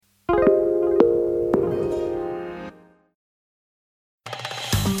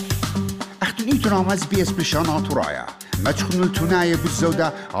تنام SBS بشان عطرايا ما تخنوا التناية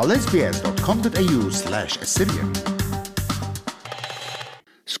بالزودة على sbs.com.au/Assyrian.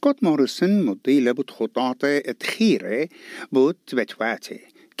 سكوت موريسون مضيلة بتخطاطة تخيرة بتواتي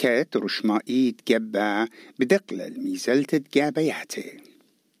كات رشمائيت جبا بدقل الميزلت جابياتي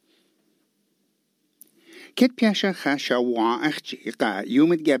كت بياشا خاشا وعاخجي قا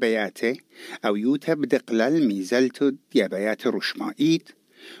يوم جابياتي أو يوتا بدقل الميزلت جابياتي رشمائيت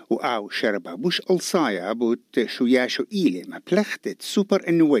وأو شربا بوش ألصايا بوت شوياشو إيلي ما بلختت سوبر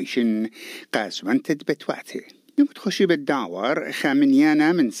إنويشن قاس وانتد بتواتي يوم تخشي بالدعوار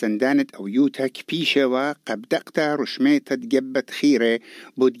خامنيانا من سندانة أو يوتا كبيشة وقبدقتا رشميتا تجبت خيرة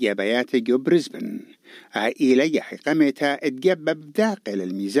بود جابيات جو بريزبن عائلة يحقمتا تجبب بداقل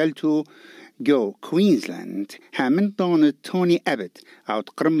الميزلتو جو كوينزلاند هامن دون توني أبد أو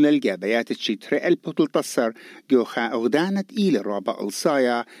تقرم للجابيات الشيتري البطل تصر جو خا أغدانة إيل الرابع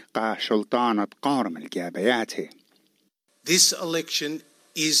الصايا قا شلطانة قارم الجابيات. This election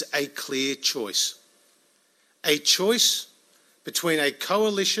is a clear choice. A choice between a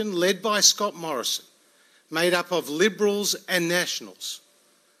coalition led by Scott Morrison, made up of Liberals and Nationals,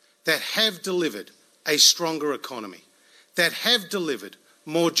 that have delivered a stronger economy, that have delivered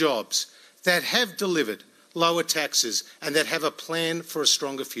more jobs, that have delivered lower taxes, and that have a plan for a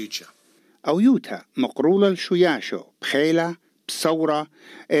stronger future. أو يوتا مقرولة الشياشو بخيلة بصورة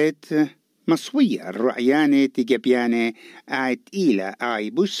مصوية الرعيانة تجبيانة إيلة آي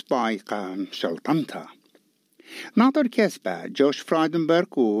بوش بايقا شلطمتا. ناطر كسبة جوش فرادنبرغ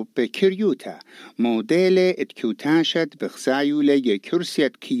وبكيريوتا موديلة اتكوتاشت بخزايولة كرسية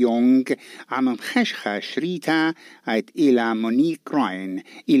كيونغ عم مخشخة شريتا إلى مونيك راين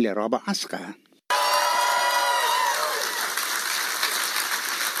إلى رابع عسقة.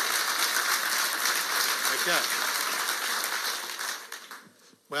 Okay.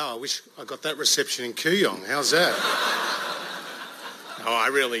 Wow, I wish I got that reception in Kooyong. How's that? Oh, I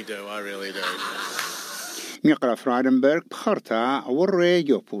really do. ميقرا فرادنبرغ بخرطة وري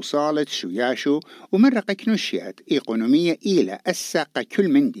جو بوصالة شوياشو ومرقة كنوشيات إيقونومية إلى الساقة كل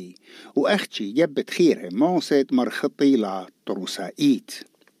مندي وأختي جبت خيرة موسط مرخطي لا طروسائيت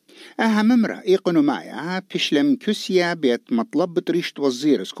أهم امرأة إيقونومية بشلم كسيا بيت مطلب بطريشت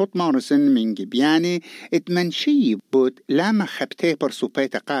وزير سكوت موريسون من جبياني اتمنشي بود لاما خبتي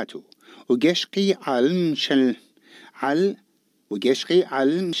برسوبيتا قاتو وجشقي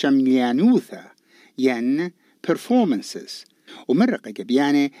على شمليانوثا ين performances ومرقة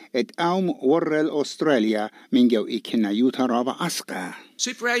جبيانة اتقاوم ورل أستراليا من جو إيكنا يوتا رابع أسقا.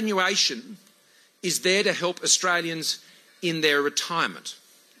 Superannuation is there to help Australians in their retirement.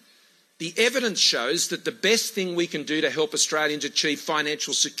 The evidence shows that the best thing we can do to help Australians achieve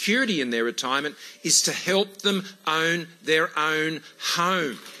financial security in their retirement is to help them own their own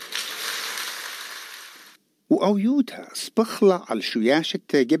home. وأو يوتا سبخلة على شوياشة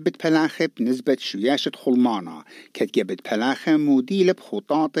جبت بلاخة بنسبة شوياشة خلمانة كت جبت بلاخة موديلة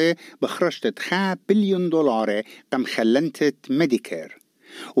بخطاطة بخرجت $5 بليون قم خلنتت ميديكير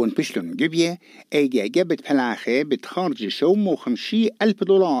ونبشلون جبية ايجا جبت بلاخة بتخارج شو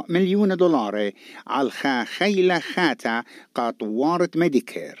 $50 مليون على خيلة خاتا قاطوارة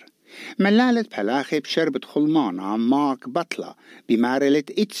ميديكير ملالة بلاخة بشربة خلمانة ماك بطلة بمارلة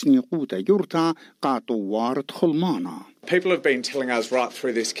اتسني قوتا يورتا قاطوارة خلمانة. People have been telling us right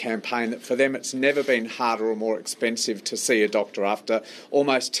through this campaign that for them it's never been harder or more expensive to see a doctor after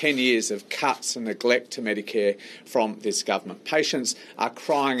almost 10 years of cuts and neglect to Medicare from this government. Patients are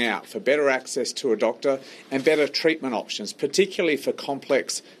crying out for better access to a doctor and better treatment options, particularly for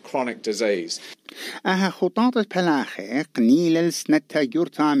complex chronic disease. خطاطة بلاخة قنيلة سنتا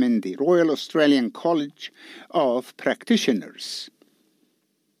يورتا من the Royal Australian College of Practitioners.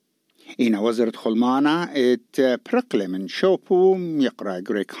 إن وزارة خلمانة برقلة من شوبو يقرأ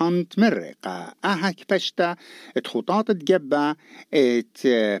غريك هانت مرقة كبشتا خطاطة جبا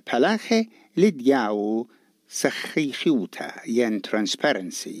بلاخة لدياو سخيخيوتا ين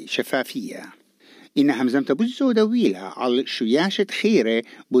transparency شفافية. إن همزمت بوزو دويلة على شوياشة خيرة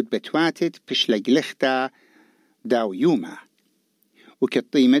بود بتواتت بشلقلختا داو يوما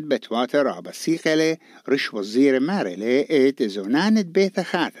وكطيمة بتواتة رابا سيقلة رش وزير مارلة زونانة بيت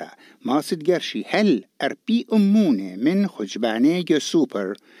خاثة ما صدقرشي هل أربي أمونة من خجباني جو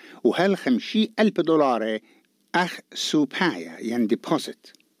سوبر وهل $50,000 أخ سوبايا ين ديبوزيت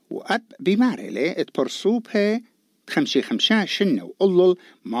وأب بمارلة برسوبها 55 شنو وقلل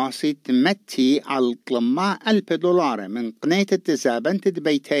ماسي تمتي على $1,000 من قنية التزابنت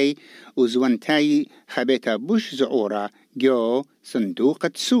بيتي وزوانتاي خبيتا بوش زعورة جو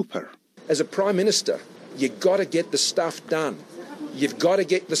صندوق سوبر. As a Prime Minister, you got to get the stuff done. You've got to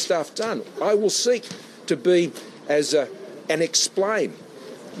get the stuff done. I will seek to be and explain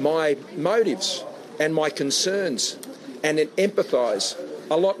my motives and my concerns and empathise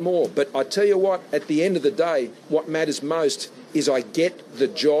a lot more. But I tell you what, at the end of the day, what matters most is I get the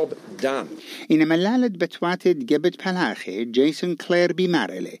job done. إنما لالد بتواتد جبت بلاخي جيسون كلير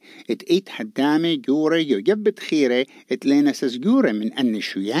بمارلي ات حدامي جورة يجبت خيرة اتلينا سجورة من أن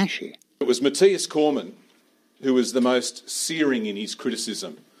شوياشي. It was Matthias Cormann who was the most searing in his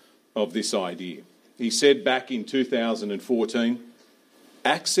criticism of this idea. He said back in 2014,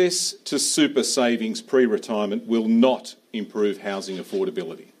 access to super savings pre-retirement will not improve housing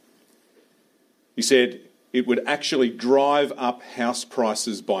affordability. He said it would actually drive up house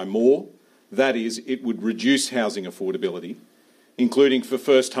prices by more. That is, it would reduce housing affordability, including for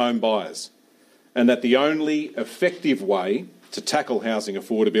first home buyers, and that the only effective way to tackle housing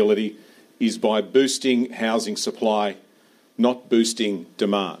affordability is by boosting housing supply, not boosting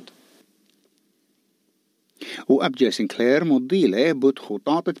demand. وأب جيسون كلير مضيلة بود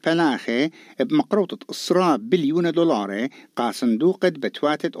خطاطة بلاخة بمقروطة $1 بليون قا صندوقة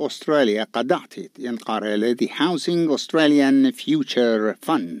بتواتة أستراليا قدعتت ينقارل The Housing Australian Future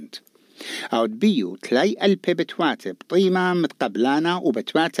Fund أو بيو تلاي ألبي بتواتة بطيمة متقبلانا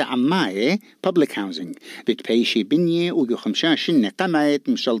وبتواتة عماية Public Housing بتبيشي بنية ويخمشاشن قمايت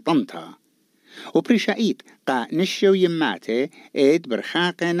مشلطنتها وبرشايت قا نشو يماتي إيد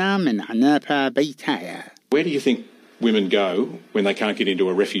برخاقنا من عنابها بيتايا. Where do you think women go when they can't get into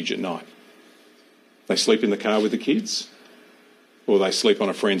a refuge at night? They sleep in the car with the kids, or they sleep on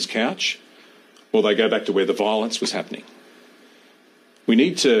a friend's couch, or they go back to where the violence was happening. We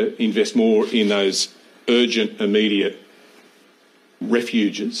need to invest more in those urgent, immediate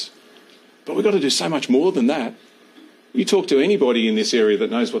refuges, but we've got to do so much more than that. You talk to anybody in this area that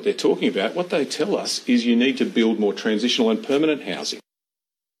knows what they're talking about, what they tell us is you need to build more transitional and permanent housing.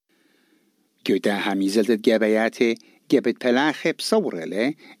 جوداها ميزلت جابياتي جبت بلاخي بصورة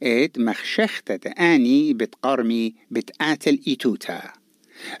له إد مخشختة آني بتقرمي بتآتل إيتوتا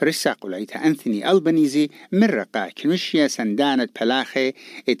رساقو ليتا أنثوني ألبانيزي مرقا كنوشيا سندانة بلاخي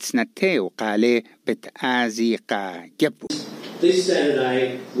اتسنتي وقالي بتآزي قا جبو. This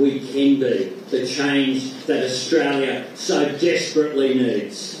Saturday we can be the change that Australia so desperately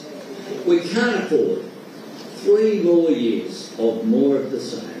needs. We can't afford 3 more years of more of the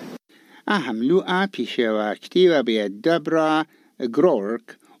same. أهم لوقا بيشيوا كتيبا بيد دبرا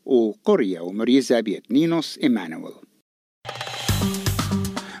غرورك وقرية ومريزة بيد نينوس إيمانويل.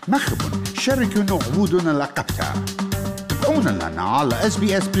 مخبون شاركوا عبودنا لقبتها. تابعونا لنا على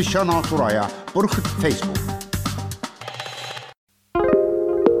SBS بريشانا طرايا برخة فيسبوك.